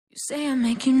You say I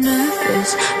make you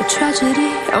nervous, a tragedy,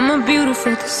 I'm a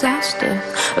beautiful disaster,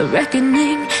 a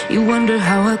reckoning, you wonder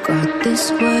how I got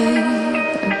this way.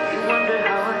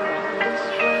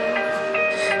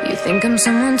 You think I'm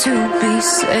someone to be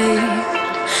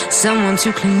saved, someone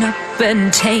to clean up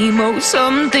and tame. Oh,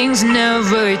 some things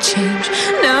never change,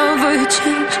 never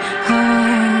change.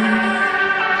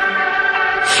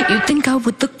 You think I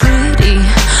would look pretty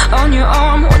on your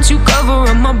arm once you cover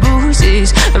up my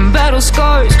bruises and battle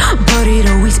scars, but it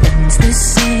always ends the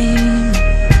same.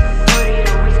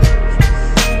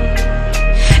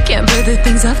 Can't bear the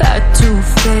things I've had to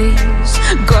face,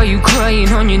 got you crying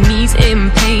on your knees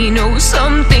in pain. Oh,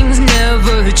 some things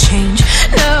never change,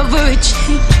 never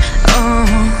change.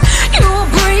 You'll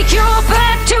break your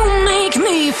back to make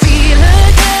me feel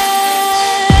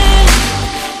again,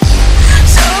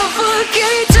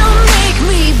 suffocate to make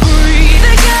me breathe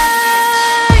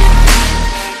again,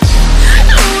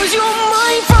 lose your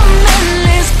mind from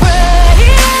endless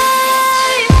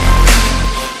pain.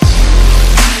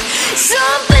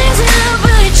 Some things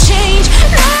never change,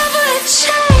 never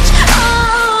change.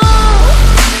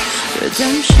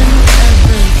 Redemption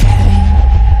never came.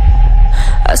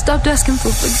 I stopped asking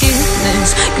for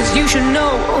forgiveness, cause you should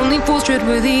know only fools tread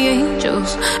where the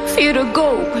angels fear to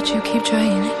go, but you keep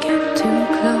trying to get too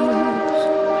close.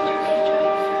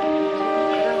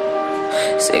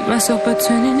 Save myself by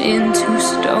turning into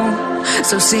stone,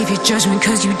 so save your judgment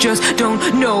cause you just don't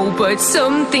know. But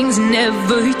some things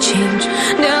never change,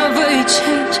 never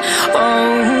change.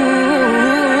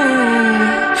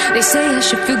 They say I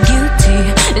should feel guilty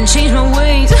and change my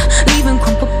ways, leaving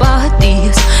crumpled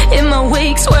bodies in my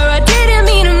wake.